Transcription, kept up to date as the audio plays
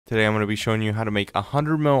Today I'm going to be showing you how to make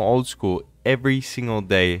 100 mil old school every single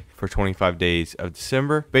day for 25 days of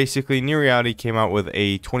December. Basically, New Reality came out with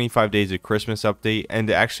a 25 days of Christmas update, and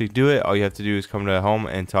to actually do it, all you have to do is come to home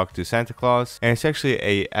and talk to Santa Claus, and it's actually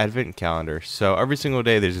a advent calendar. So every single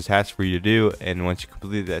day there's a task for you to do, and once you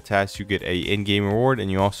complete that task, you get a in-game reward, and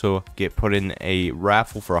you also get put in a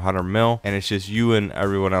raffle for 100 mil, and it's just you and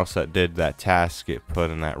everyone else that did that task get put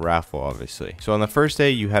in that raffle, obviously. So on the first day,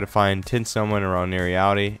 you had to find 10 someone around New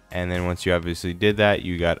Reality, and then once you obviously did that,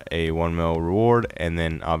 you got a 1 mil reward, and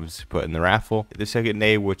then obviously put in the raffle. The second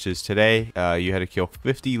day, which is today, you had to kill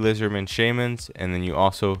 50 lizardman shamans, and then you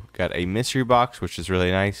also got a mystery box, which is really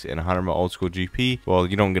nice, and 100 mil old school GP. Well,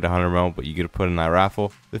 you don't get 100 mil, but you get to put in that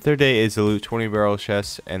raffle. The third day is the loot 20 barrel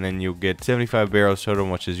chests, and then you'll get 75 barrels total,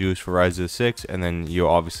 which is used for Rise of the 6, and then you'll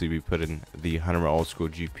obviously be put in the 100 mil old school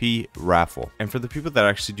GP raffle. And for the people that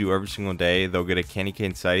actually do every single day, they'll get a candy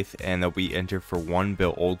cane scythe, and they'll be entered for 1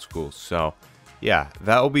 bill old school. So yeah,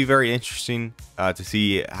 that will be very interesting to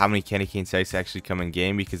see how many candy cane scythes actually come in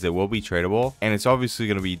game, because it will be tradable, and it's obviously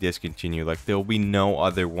going to be discontinued. Like, there will be no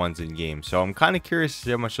other ones in game, so I'm kind of curious to see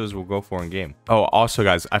how much those will go for in game. Oh, also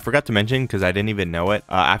guys, I forgot to mention, because I didn't even know it,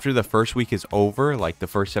 after the first week is over, like the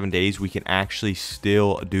first 7 days, we can actually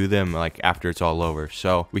still do them like after it's all over.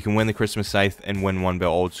 So we can win the Christmas scythe and win 1 bill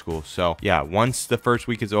old school. So yeah, once the first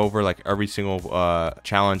week is over, like every single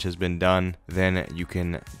challenge has been done, then you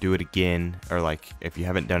can do it again, or like if you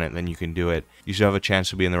haven't done it, then you can do it. You should have a chance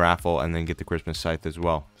to be in the raffle and then get the Christmas scythe as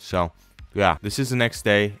well. So yeah, this is the next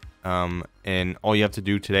day, and all you have to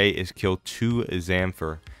do today is kill 2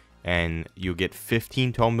 Zamfir, and you'll get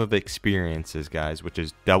 15 Tome of Experiences, guys, which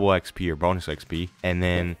is double XP or bonus XP, and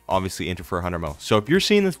then obviously enter for 100 mil. So if you're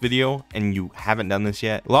seeing this video and you haven't done this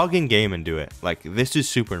yet, log in game and do it. Like, this is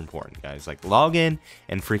super important, guys. Like, log in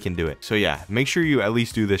and freaking do it. So yeah, make sure you at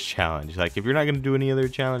least do this challenge. Like, if you're not going to do any other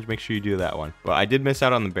challenge, make sure you do that one. But I did miss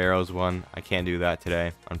out on the barrels one. I can't do that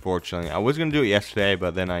today, unfortunately. I was going to do it yesterday,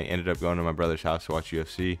 but then I ended up going to my brother's house to watch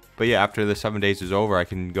UFC. But yeah, after the 7 days is over, I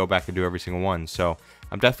can go back and do every single one. So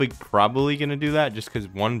I'm definitely probably going to do that, just because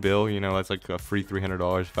 1 bill, you know, that's like a free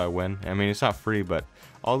 $300 if I win. I mean, it's not free, but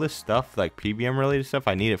all this stuff, like PBM related stuff,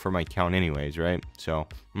 I need it for my account anyways, right? So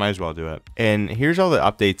might as well do it. And here's all the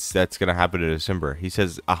updates that's going to happen in December. He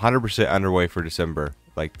says 100% underway for December.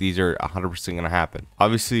 Like, these are 100% going to happen.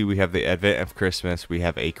 Obviously, we have the Advent of Christmas. We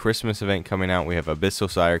have a Christmas event coming out. We have Abyssal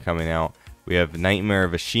Sire coming out. We have Nightmare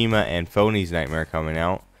of Ashima and Phony's Nightmare coming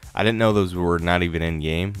out. I didn't know those were not even in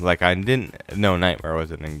game. Like, I didn't know Nightmare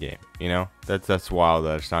wasn't in game, you know? That's wild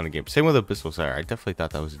that it's not in game. Same with Abyssal Sire. I definitely thought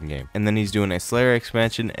that was in game. And then he's doing a Slayer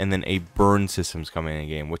expansion, and then a burn system's coming in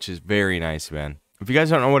game, which is very nice, man. If you guys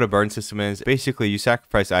don't know what a burn system is, basically you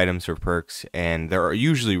sacrifice items for perks, and they're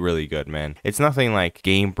usually really good, man. It's nothing like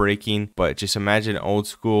game breaking, but just imagine old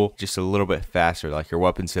school, just a little bit faster. Like, your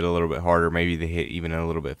weapons hit a little bit harder, maybe they hit even a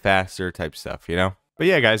little bit faster type stuff, you know? But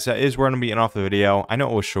yeah, guys, that is where I'm gonna be off the video. I know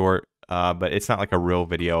it was short, but it's not like a real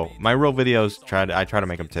video. My real videos, I try to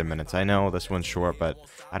make them 10 minutes. I know this one's short, but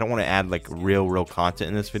I don't want to add like real content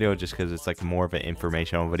in this video, just because it's like more of an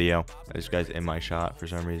informational video. This guy's in my shot for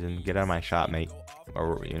some reason. Get out of my shot, mate.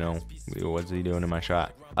 Or, you know, what's he doing in my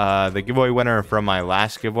shot? The giveaway winner from my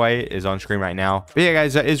last giveaway is on screen right now. But yeah,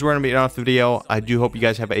 guys, that is where I'm gonna be off the video. I do hope you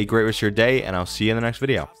guys have a great rest of your day, and I'll see you in the next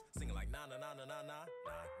video.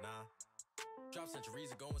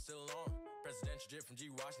 From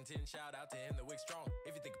G Washington, shout out to him, the wick strong.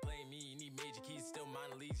 If you think of playing me, you need major keys, still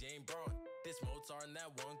minor leagues, you ain't brawn. This Mozart in that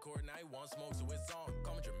one chord, now he wants smoke, so it's on.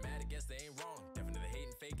 Call me dramatic, guess they ain't wrong. Definitely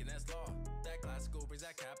hating, faking, that's law. That classical brings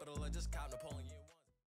that capital, I just caught Napoleon.